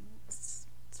moment, it's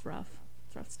rough.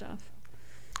 It's rough stuff.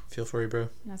 Feel for you, bro. You're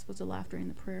not supposed to laugh during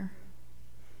the prayer.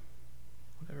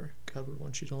 Whatever. God would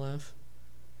want you to laugh.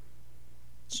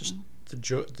 It's just the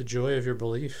joy of your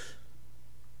belief.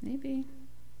 Maybe.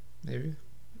 Maybe.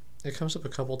 It comes up a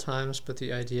couple times, but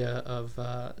the idea of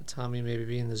Tommy maybe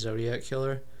being the Zodiac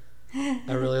killer,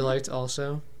 I really liked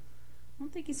also. I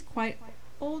don't think he's quite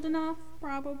old enough,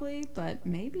 probably, but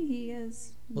maybe he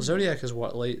is. Well, Zodiac is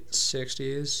what, late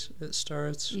 60s it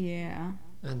starts? Yeah.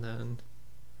 And then...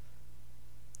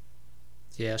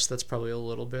 Yes, that's probably a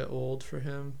little bit old for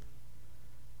him,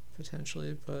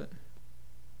 potentially, but...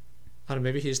 I don't know,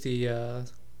 maybe he's the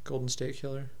Golden State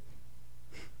Killer.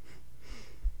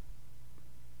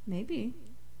 Maybe.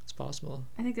 It's possible.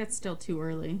 I think that's still too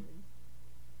early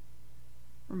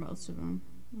for most of them.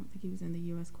 I don't think he was in the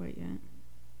U.S. quite yet.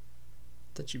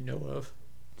 that you know of.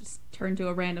 Just turned to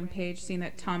a random page, seeing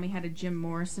that Tommy had a Jim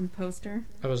Morrison poster.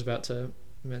 I was about to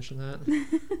mention that.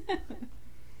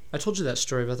 I told you that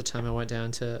story about the time I went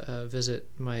down to visit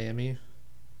Miami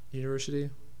University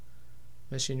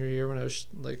my senior year when I was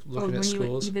like looking at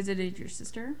schools. You visited your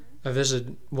sister? I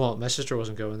visited. Well, my sister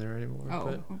wasn't going there anymore. Oh,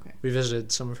 but okay. we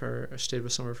visited some of her. I stayed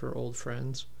with some of her old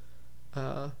friends,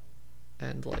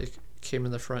 and like came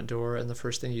in the front door, and the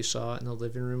first thing you saw in the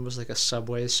living room was like a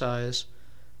Subway size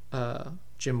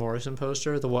Jim Morrison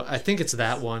poster. The one, I think it's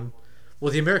that one.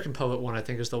 Well, the American Poet one I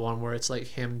think is the one where it's like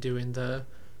him doing the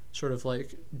sort of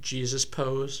like Jesus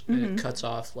pose, and it cuts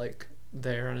off like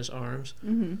there on his arms.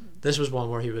 This was one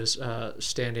where he was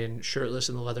standing shirtless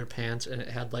in the leather pants, and it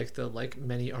had like the like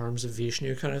many arms of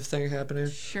Vishnu kind of thing happening.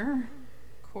 Sure,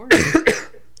 of course.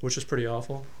 Which was pretty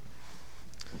awful.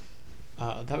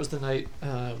 That was the night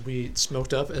we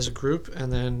smoked up as a group,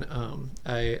 and then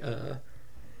it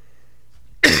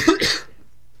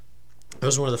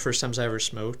was one of the first times I ever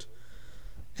smoked,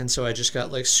 and so I just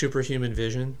got like superhuman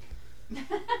vision,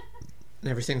 and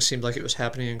everything seemed like it was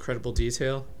happening in incredible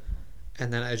detail.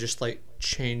 And then I just like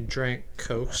chain drank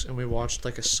Cokes, and we watched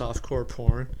like a softcore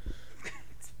porn.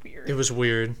 It's weird. It was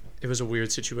weird. It was a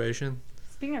weird situation.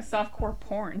 Speaking of softcore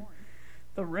porn,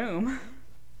 The Room.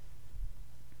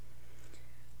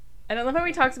 And I love how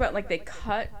he talks about like they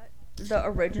cut the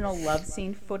original love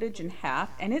scene footage in half,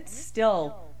 and it's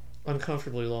still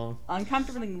Uncomfortably long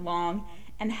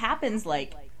and happens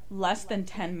like less than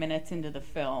 10 minutes into the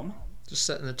film. Just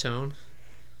setting the tone.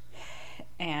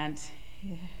 And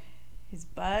his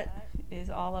butt is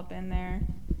all up in there.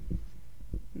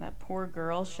 And that poor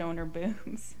girl showing her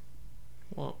boobs.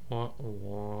 Wah, wah,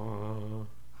 wah.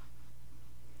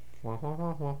 Wah, wah,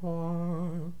 wah, wah,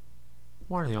 wah.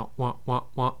 Wah, wah, wah,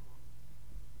 wah.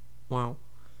 Wow.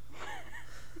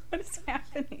 What is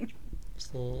happening?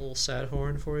 Just a little sad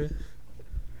horn for you.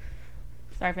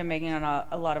 Sorry if I'm making a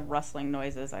lot of rustling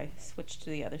noises. I switched to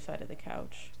the other side of the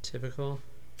couch. Typical.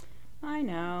 I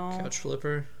know. Couch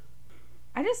flipper.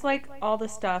 I just like all the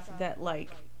stuff that,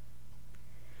 like,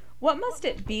 what must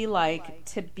it be like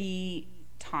to be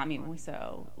Tommy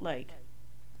Wiseau? Like,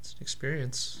 It's an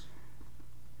experience.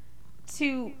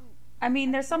 I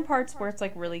mean, there's some parts where it's,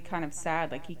 like, really kind of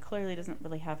sad. Like, he clearly doesn't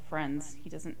really have friends. He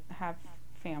doesn't have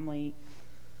family.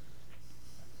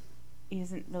 He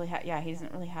doesn't really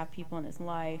have people in his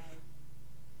life.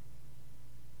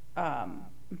 And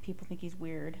people think he's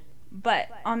weird. But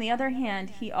on the other hand,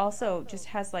 he also just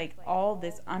has like all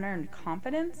this unearned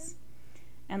confidence.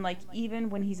 And like even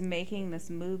when he's making this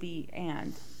movie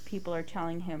and people are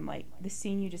telling him like the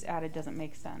scene you just added doesn't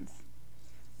make sense.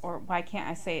 Or why can't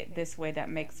I say it this way that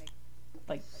makes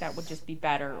like that would just be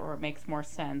better, or it makes more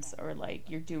sense, or like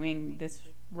you're doing this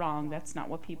wrong, that's not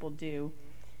what people do.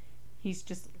 He's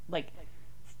just like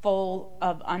full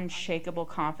of unshakable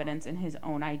confidence in his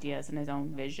own ideas and his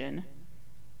own vision.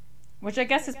 Which I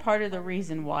guess is part of the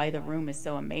reason why The Room is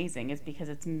so amazing, is because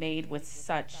it's made with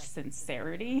such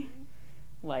sincerity.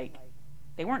 Like,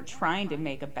 they weren't trying to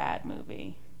make a bad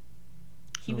movie.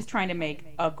 He was trying to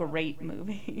make a great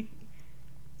movie.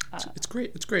 It's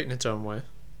great. It's great in its own way.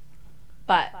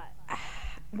 But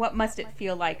what must it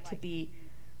feel like to be,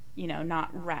 you know, not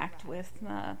racked with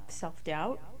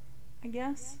self-doubt, I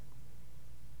guess?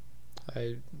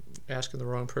 I asking the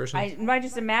wrong person. I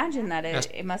just imagine that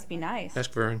it must be nice.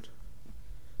 Ask Vern.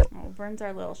 Oh, Vern's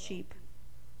our little sheep.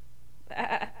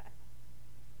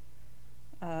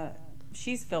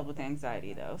 She's filled with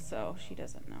anxiety, though, so she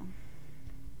doesn't know.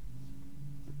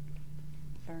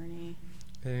 Bernie.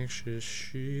 Anxious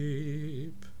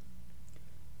sheep.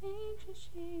 Anxious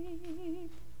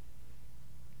sheep.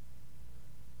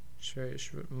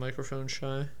 She's microphone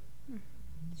shy.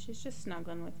 She's just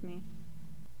snuggling with me.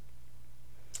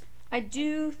 I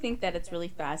do think that it's really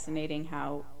fascinating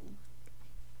how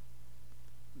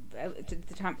at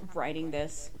the time of writing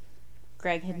this,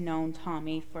 Greg had known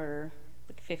Tommy for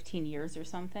like 15 years or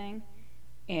something,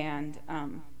 and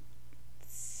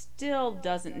still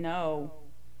doesn't know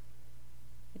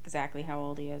exactly how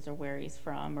old he is or where he's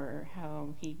from or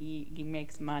how he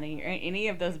makes money or any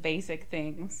of those basic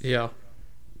things. Yeah.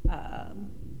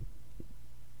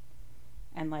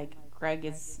 And like Greg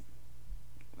is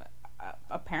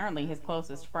apparently his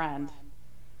closest friend.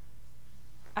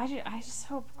 I just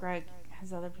hope Greg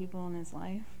has other people in his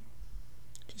life.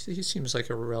 He seems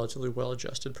like a relatively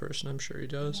well-adjusted person. I'm sure he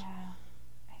does. Yeah.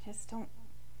 I just don't...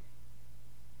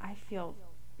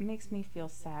 It makes me feel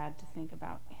sad to think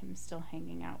about him still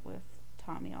hanging out with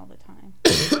Tommy all the time.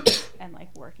 And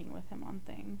like working with him on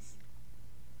things.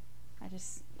 I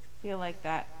just feel like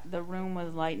that The Room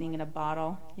was lightning in a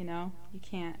bottle, you know? You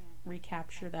can't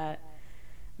recapture that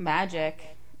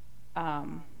magic. I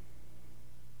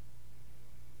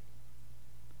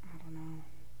don't know.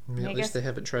 I mean, I at guess- least they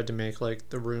haven't tried to make like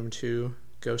The Room 2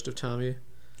 Ghost of Tommy.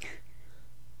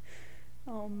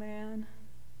 Oh man.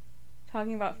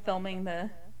 Talking about filming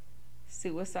the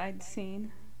suicide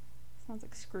scene. Sounds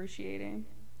excruciating.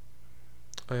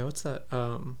 Oh yeah, what's that?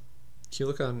 Can you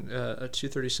look on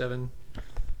 237,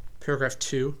 paragraph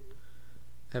 2?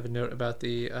 I have a note about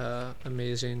the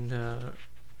amazing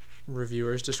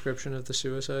reviewer's description of the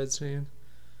suicide scene.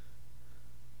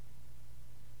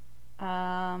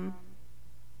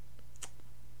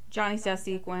 Johnny's death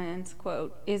sequence,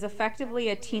 quote, is effectively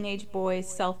a teenage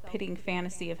boy's self-pitying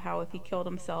fantasy of how if he killed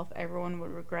himself, everyone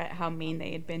would regret how mean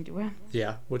they had been to him.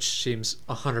 Yeah, which seems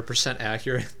 100%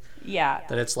 accurate. Yeah.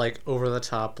 That it's like over the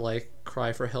top, like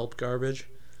cry for help garbage.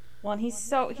 Well, and he's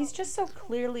just so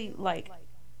clearly like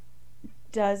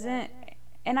doesn't,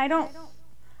 and I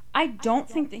don't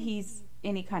think that he's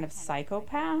any kind of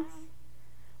psychopath,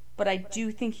 but I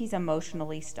do think he's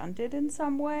emotionally stunted in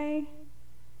some way,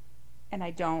 and I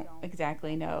don't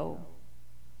exactly know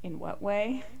in what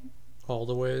way. All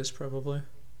the ways, probably.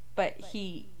 But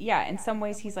in some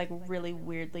ways he's like really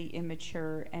weirdly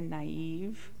immature and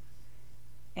naive,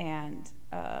 and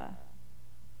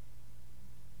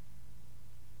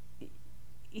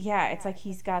it's like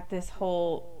he's got this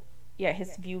whole,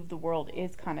 his view of the world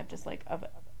is kind of just like of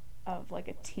like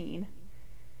a teen,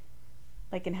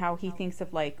 like in how he thinks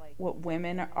of like what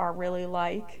women are really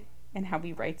like, and how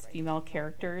he writes female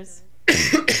characters.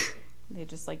 They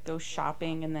just like go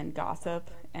shopping and then gossip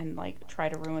and like try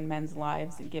to ruin men's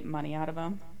lives and get money out of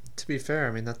them. To be fair,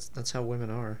 I mean that's how women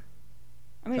are.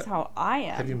 I mean, it's how I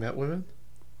am. Have you met women?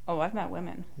 Oh, I've met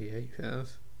women. Yeah, you have.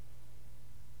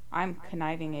 I'm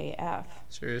conniving AF.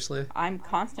 Seriously? I'm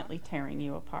constantly tearing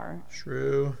you apart.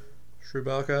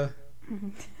 Shrubaka.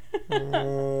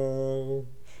 Oh.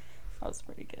 That was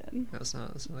pretty good. That's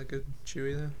not a good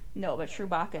Chewy though. No, but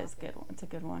Shrubaka is good. It's a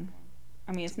good one.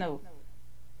 I mean, it's no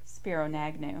Spiro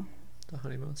Agnew. The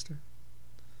honey monster.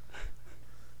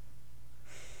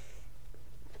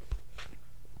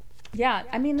 Yeah,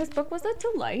 I mean, this book was a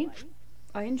delight.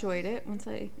 I enjoyed it when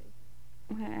I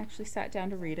actually sat down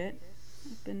to read it.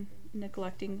 I've been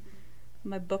neglecting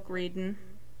my book reading.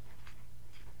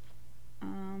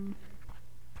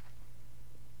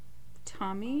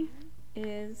 Tommy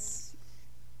is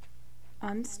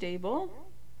unstable,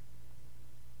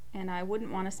 and I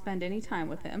wouldn't want to spend any time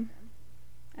with him,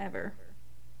 ever.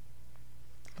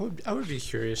 I would be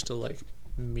curious to like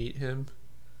meet him.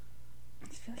 I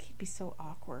feel like he'd be so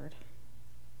awkward.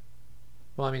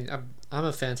 Well, I mean, I'm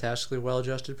a fantastically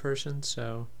well-adjusted person,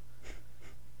 so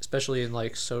especially in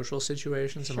like social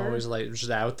situations, Sure. I'm always like just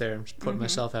out there. I'm just putting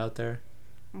myself out there.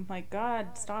 I'm like,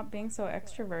 God, stop being so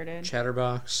extroverted.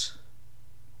 Chatterbox.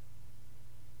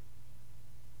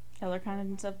 Other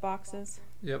kinds of boxes.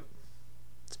 Yep,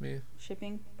 it's me.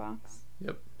 Shipping box.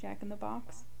 Yep. Jack in the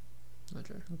Box. Not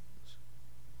Jack.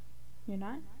 You're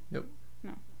not? Nope.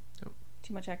 No. Nope.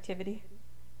 Too much activity.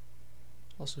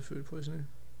 Also food poisoning.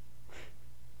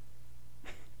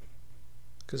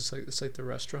 Because it's like the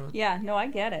restaurant. Yeah, no, I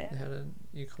get it. They had an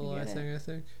E. coli get it. thing, I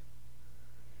think.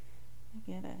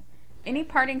 I get it. Any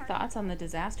parting thoughts on The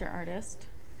Disaster Artist?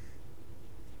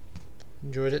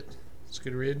 Enjoyed it. It's a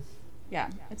good read. Yeah,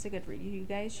 it's a good read. You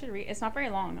guys should read. It's not very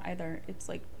long either. It's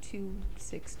like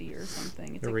 260 or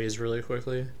something. It's It like, reads really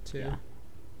quickly too. Yeah.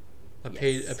 A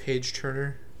page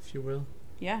turner, if you will.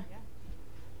 yeah.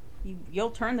 You'll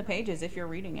turn the pages if you're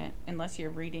reading it, unless you're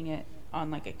reading it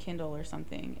on like a Kindle or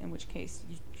something, in which case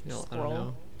you I scroll. don't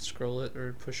know. Scroll it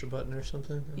or push a button or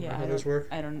something. I don't Yeah, know how those work.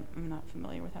 I'm not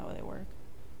familiar with how they work,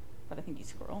 but I think you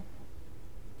scroll.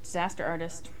 Disaster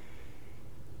Artist.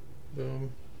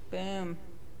 Boom. Boom.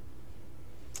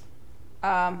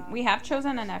 We have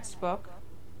chosen a next book,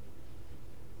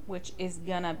 which is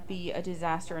gonna be a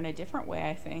disaster in a different way,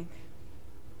 I think.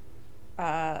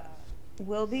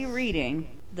 We'll be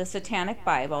reading The Satanic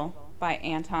Bible by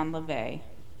Anton LaVey,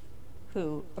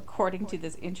 who, according to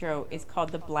this intro, is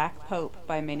called the Black Pope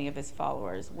by many of his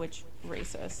followers, which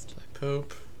racist. Black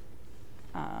Pope,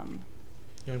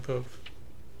 young Pope,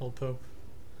 old Pope.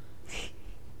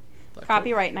 Black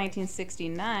Copyright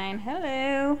 1969.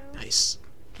 Hello. Pope. Nice.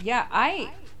 Yeah,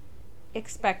 I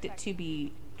expect it to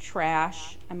be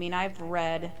trash. I mean, I've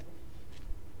read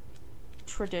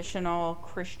traditional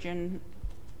Christian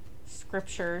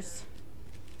scriptures,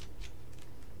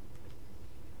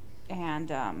 and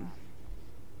yeah,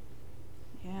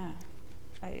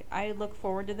 I look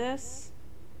forward to this.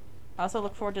 I also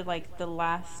look forward to like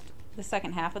the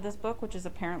second half of this book, which is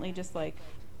apparently just like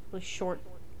really short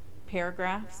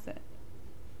paragraphs, that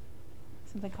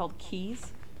something called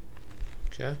keys.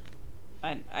 Okay.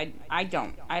 I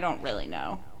don't really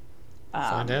know.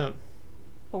 Find out.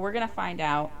 But we're gonna find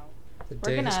out. The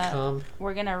day has come.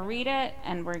 We're gonna read it,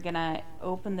 and we're gonna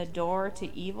open the door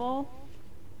to evil.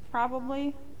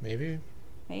 Probably. Maybe.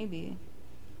 Maybe.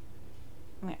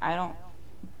 I mean, I don't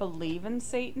believe in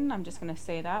Satan. I'm just gonna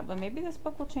say that, but maybe this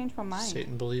book will change my mind.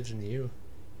 Satan believes in you.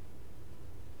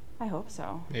 I hope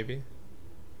so. Maybe.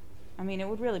 I mean, it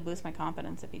would really boost my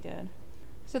confidence if he did.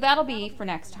 So that'll be for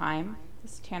next time. The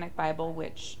Satanic Bible,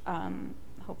 which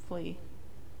hopefully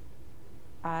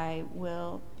I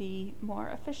will be more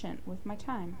efficient with my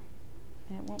time,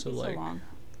 and it won't be so long.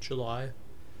 July.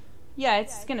 Yeah,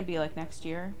 it's gonna be like next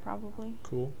year, probably.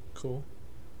 Cool.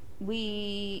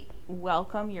 We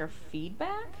welcome your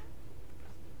feedback?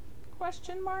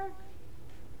 Question mark.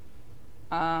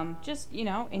 Just,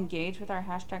 engage with our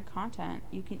hashtag content.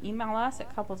 You can email us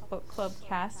at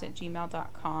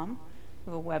couplesbookclubcast@gmail.com.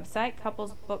 We have a website,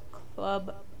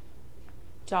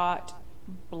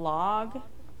 couplesbookclub.blog.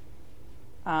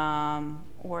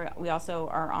 Or we also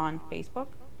are on Facebook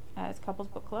as Couples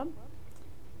Book Club.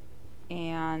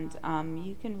 And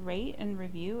you can rate and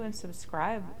review and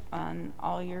subscribe on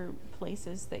all your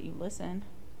places that you listen.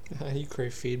 You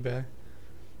crave feedback.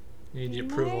 You need the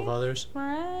approval of others.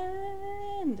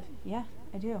 Friend. Yeah,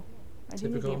 I do. I do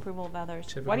need the approval of others.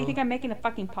 Typical. Why do you think I'm making a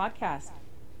fucking podcast?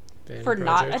 Band For project.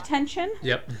 not attention?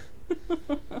 Yep.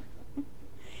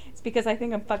 It's because I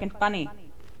think I'm fucking funny.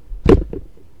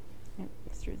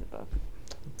 It's through the book.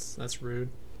 That's rude.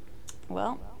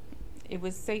 Well, it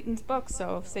was Satan's book,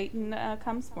 so if Satan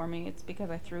comes for me, it's because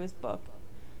I threw his book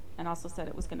and also said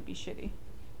it was going to be shitty.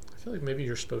 I feel like maybe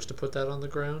you're supposed to put that on the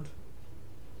ground.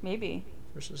 Maybe.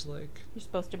 Versus like... You're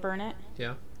supposed to burn it?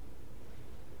 Yeah.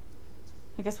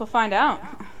 I guess we'll find out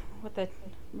what the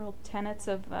real tenets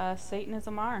of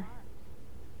Satanism are.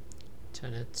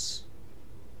 Tenets?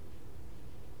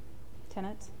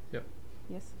 Tenets? Yep.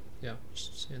 Yes. Yeah,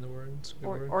 just saying the word. It's a good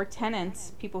word. Or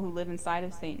tenants, people who live inside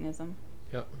of Satanism.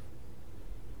 Yep.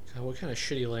 God, what kind of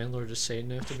shitty landlord does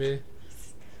Satan have to be?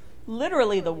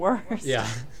 Literally the worst. Yeah.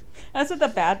 That's what the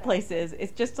bad place is.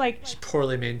 It's just like... Just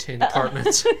poorly maintained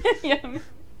apartments. Yeah.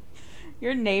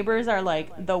 Your neighbors are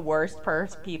like the worst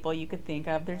people you could think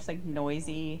of. They're just like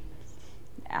noisy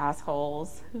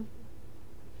assholes.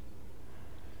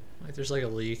 Like there's like a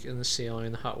leak in the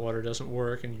ceiling, the hot water doesn't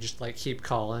work, and you just like keep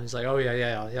calling. He's like, oh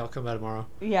yeah, I'll come by tomorrow.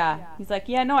 Yeah. He's like,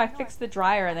 yeah, no, I fixed the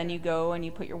dryer. And then you go and you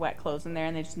put your wet clothes in there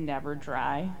and they just never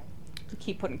dry. You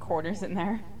keep putting quarters in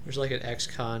there. There's like an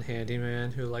ex-con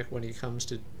handyman who like when he comes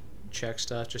to check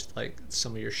stuff, just like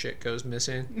some of your shit goes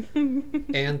missing.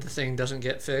 And the thing doesn't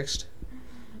get fixed.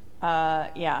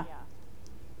 Yeah.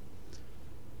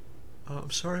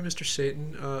 I'm sorry, Mr.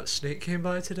 Satan. Snake came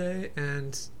by today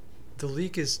and the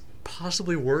leak is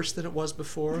possibly worse than it was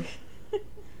before.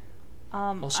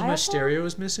 Also, my stereo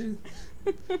is missing.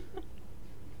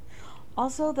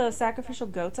 Also, the sacrificial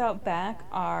goats out back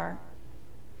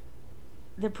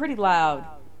they're pretty loud.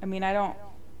 I mean, I don't...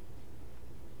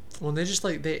 Well, they just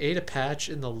like, they ate a patch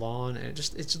in the lawn and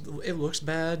it looks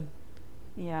bad.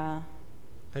 Yeah.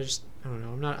 I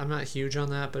don't know. I'm not huge on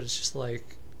that, but it's just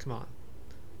like, come on.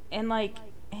 And like,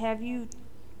 have you...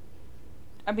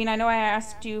 I mean, I know I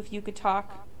asked you if you could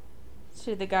talk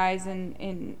to the guys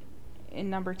in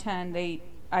number 10.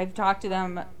 I've talked to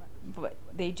them, but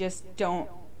they just don't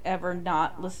ever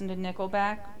not listen to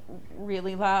Nickelback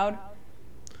really loud.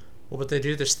 Well, but they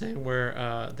do this thing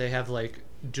where they have like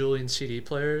dueling CD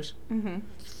players. Mm-hmm.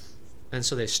 And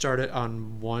so they start it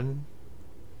on one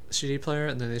CD player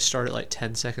and then they start it like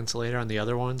 10 seconds later on the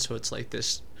other one. So it's like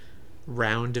this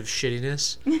round of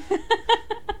shittiness.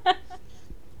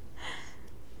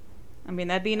 I mean,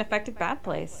 that'd be an effective bad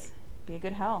place. Be a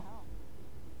good hell.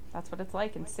 That's what it's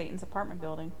like in Satan's apartment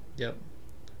building. Yep.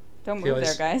 Don't move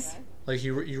there, guys. Like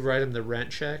you write him the rent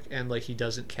check and like he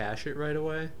doesn't cash it right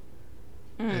away.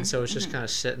 And so it's just kind of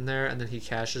sitting there and then he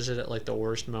cashes it at like the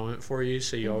worst moment for you.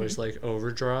 So you always like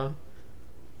overdraw.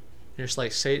 You're just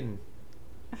like, Satan.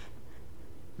 I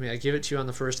mean, I give it to you on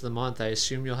the first of the month. I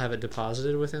assume you'll have it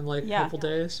deposited within like a couple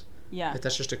days. Yeah. Like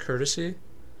that's just a courtesy.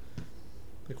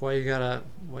 Like why you gotta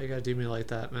do me like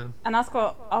that, man? And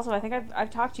also I think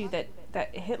I've talked to you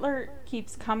that Hitler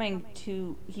keeps going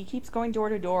door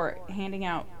to door handing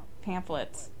out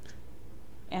pamphlets.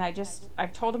 And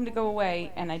I've told him to go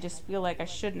away, and I just feel like I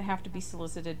shouldn't have to be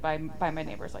solicited by my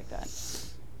neighbors like that.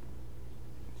 It's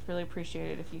really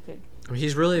appreciated if you could. I mean,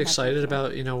 he's really excited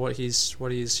about, what he's,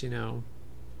 I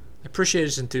appreciate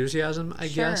his enthusiasm, I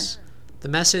guess. The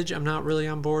message I'm not really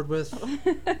on board with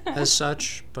as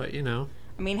such, but I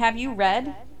mean, have you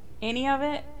read any of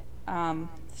it?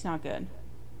 It's not good.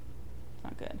 It's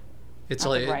not good. It's Not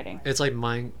like good writing. it's like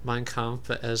Mein Kampf,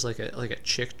 but as like a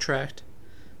chick tract.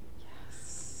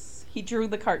 He drew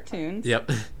the cartoons.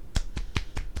 Yep.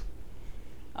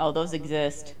 Oh, those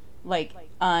exist. Like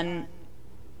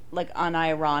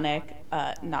unironic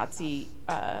Nazi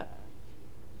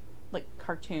like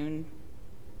cartoon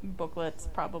booklets,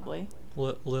 probably.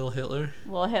 Lil Hitler.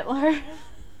 Little Hitler.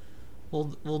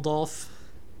 Lil Dolph.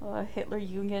 Hitler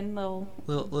Jugend,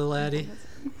 Lil Addy.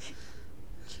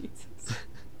 Jesus.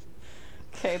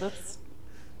 Okay, let's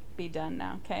be done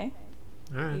now, okay?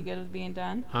 All You right. good with being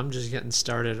done? I'm just getting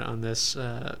started on this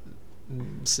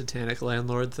satanic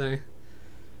landlord thing.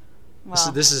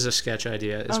 Well, This is a sketch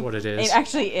idea, is what it is. It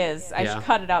actually is. I Yeah. should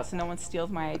cut it out so no one steals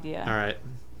my idea. All right.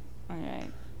 All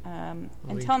right.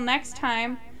 we- Until next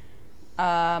time,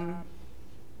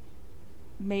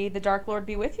 may the Dark Lord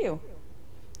be with you.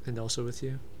 And also with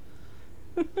you.